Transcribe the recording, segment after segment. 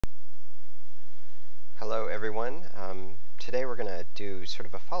Hello everyone. Today we're going to do sort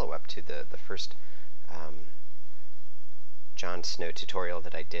of a follow-up to the first John Snow tutorial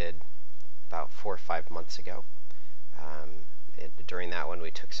that I did about 4 or 5 months ago. During that one we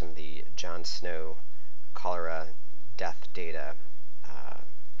took some of the John Snow cholera death data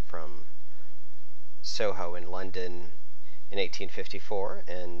from Soho in London in 1854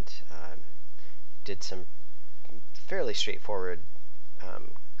 and did some fairly straightforward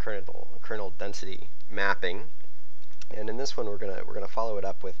kernel density mapping, and in this one we're gonna follow it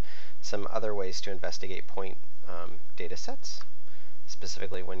up with some other ways to investigate point data sets,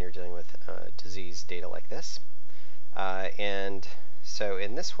 specifically when you're dealing with disease data like this. And so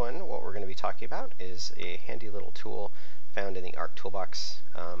in this one, what we're going to be talking about is a handy little tool found in the ARC toolbox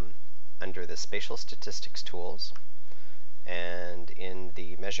under the Spatial Statistics tools, and in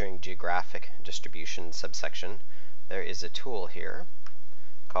the Measuring Geographic Distribution subsection there is a tool here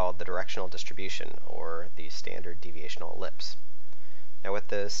called the Directional Distribution, or the Standard Deviational Ellipse. Now what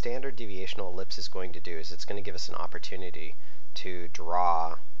the Standard Deviational Ellipse is going to do is it's going to give us an opportunity to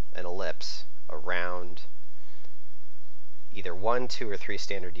draw an ellipse around either 1, 2, or 3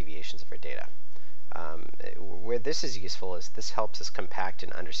 standard deviations of our data. Where this is useful is this helps us compact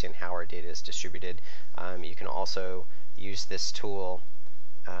and understand how our data is distributed. You can also use this tool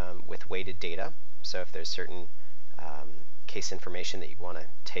with weighted data, so if there's certain case information that you want to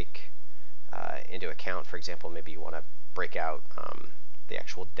take into account. For example, maybe you want to break out the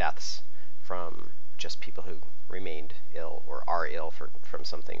actual deaths from just people who remained ill or are ill from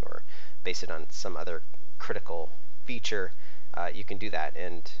something, or base it on some other critical feature. You can do that,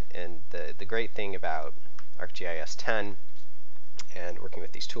 and the great thing about ArcGIS 10 and working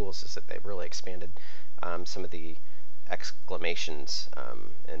with these tools is that they've really expanded some of the exclamations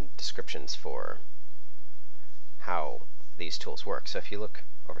and descriptions for how these tools work. So if you look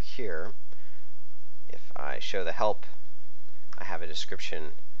over here, if I show the help, I have a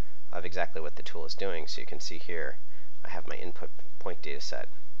description of exactly what the tool is doing. So you can see here I have my input point data set,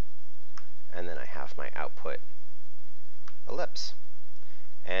 and then I have my output ellipse.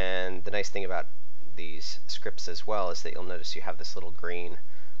 And the nice thing about these scripts as well is that you'll notice you have this little green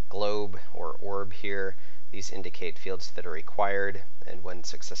globe or orb here. These indicate fields that are required, and when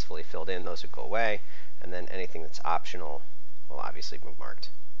successfully filled in, those would go away. And then anything that's optional will obviously be marked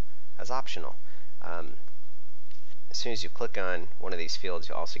as optional. As soon as you click on one of these fields,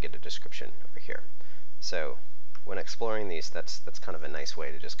 you'll also get a description over here. So when exploring these, that's kind of a nice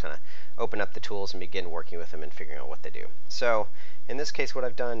way to just kind of open up the tools and begin working with them and figuring out what they do. So in this case, what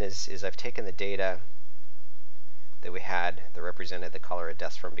I've done is I've taken the data that we had that represented the cholera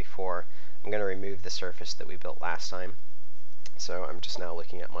deaths from before. I'm going to remove the surface that we built last time. So I'm just now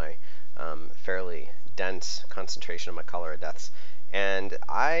looking at my fairly dense concentration of my cholera deaths. And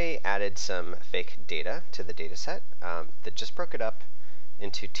I added some fake data to the data set that just broke it up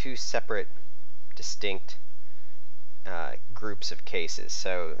into 2 separate, distinct groups of cases.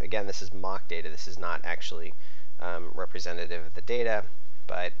 So again, this is mock data. This is not actually representative of the data,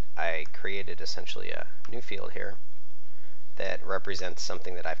 but I created essentially a new field here that represents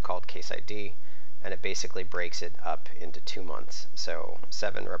something that I've called case ID, and it basically breaks it up into 2 months. So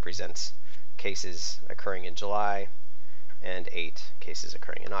 7 represents cases occurring in July, and 8 cases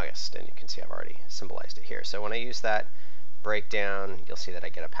occurring in August. And you can see I've already symbolized it here. So when I use that breakdown, you'll see that I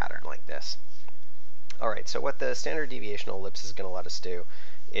get a pattern like this. Alright, so what the standard deviational ellipse is going to let us do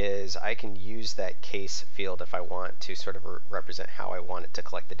is I can use that case field if I want to sort of represent how I want it to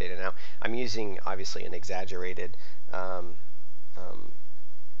collect the data. Now, I'm using obviously an exaggerated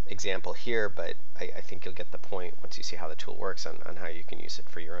example here, but I think you'll get the point once you see how the tool works on how you can use it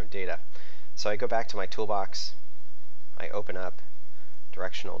for your own data. So I go back to my toolbox, I open up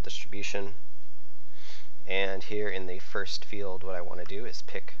Directional Distribution, and here in the first field what I want to do is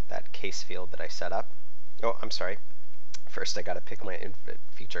pick that case field that I set up. Oh, I'm sorry. First I got to pick my input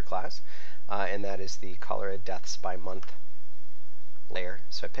feature class, and that is the cholera deaths by month layer.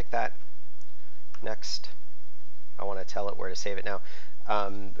 So I pick that. Next, I want to tell it where to save it. Now,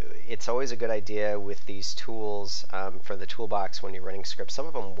 it's always a good idea with these tools for the toolbox when you're running scripts. Some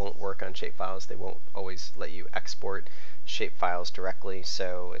of them won't work on shapefiles. They won't always let you export shapefiles directly,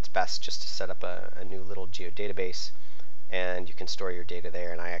 so it's best just to set up a new little geodatabase, and you can store your data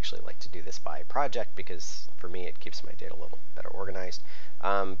there. And I actually like to do this by project because for me it keeps my data a little better organized.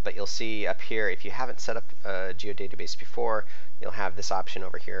 But you'll see up here, if you haven't set up a geodatabase before, you'll have this option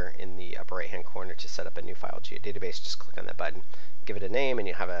over here in the upper right hand corner to set up a new file geodatabase. Just click on that button, give it a name, and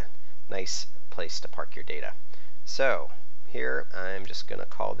you have a nice place to park your data. So here I'm just going to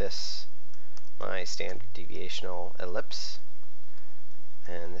call this my standard deviational ellipse,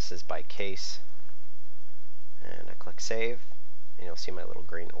 and this is by case and I click Save, and you'll see my little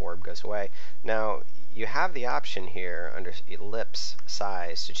green orb goes away. Now, you have the option here under ellipse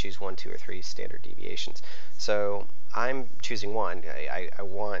size to choose 1, 2, or 3 standard deviations. So I'm choosing 1. I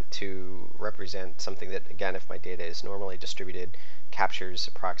want to represent something that, again, if my data is normally distributed, captures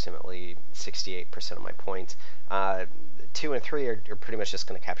approximately 68% of my points. 2 and 3 are pretty much just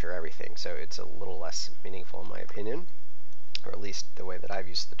going to capture everything, so it's a little less meaningful in my opinion, or at least the way that I've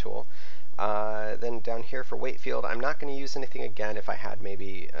used the tool. Then down here for weight field, I'm not going to use anything again if I had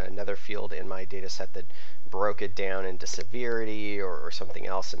maybe another field in my data set that broke it down into severity or something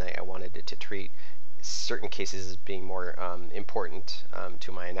else, and I wanted it to treat certain cases as being more important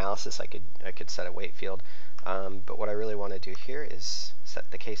to my analysis. I could set a weight field, but what I really want to do here is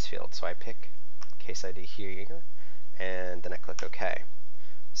set the case field. So I pick case ID here, and then I click OK.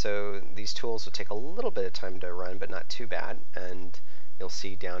 So these tools will take a little bit of time to run, but not too bad. And you'll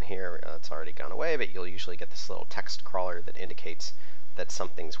see down here, it's already gone away, but you'll usually get this little text crawler that indicates that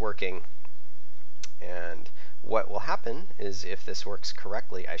something's working. And what will happen is, if this works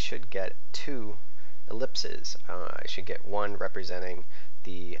correctly, I should get 2 ellipses. I should get one representing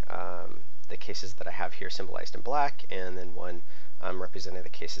the cases that I have here symbolized in black, and then one representing the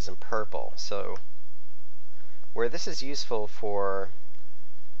cases in purple. So where this is useful for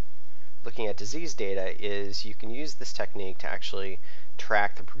looking at disease data is you can use this technique to actually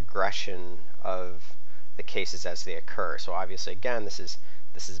track the progression of the cases as they occur. So obviously, again, this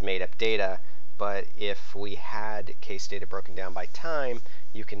is made up data, but if we had case data broken down by time,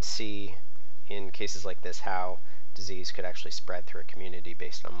 you can see in cases like this how disease could actually spread through a community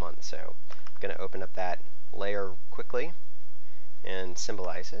based on months. So I'm going to open up that layer quickly and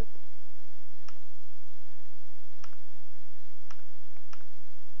symbolize it.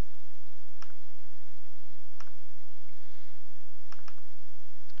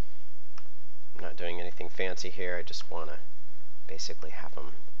 I'm not doing anything fancy here. I just want to basically have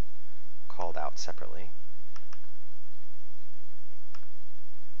them called out separately.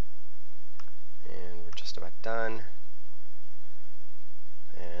 And we're just about done.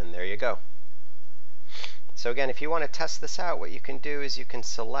 And there you go. So again, if you want to test this out, what you can do is you can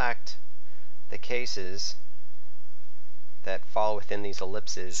select the cases that fall within these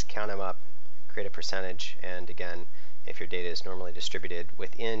ellipses, count them up, create a percentage, and again, if your data is normally distributed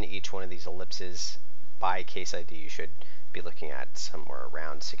within each one of these ellipses by case ID, you should be looking at somewhere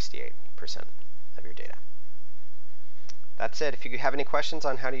around 68% of your data. That's it. If you have any questions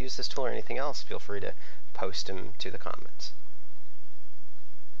on how to use this tool or anything else, feel free to post them to the comments.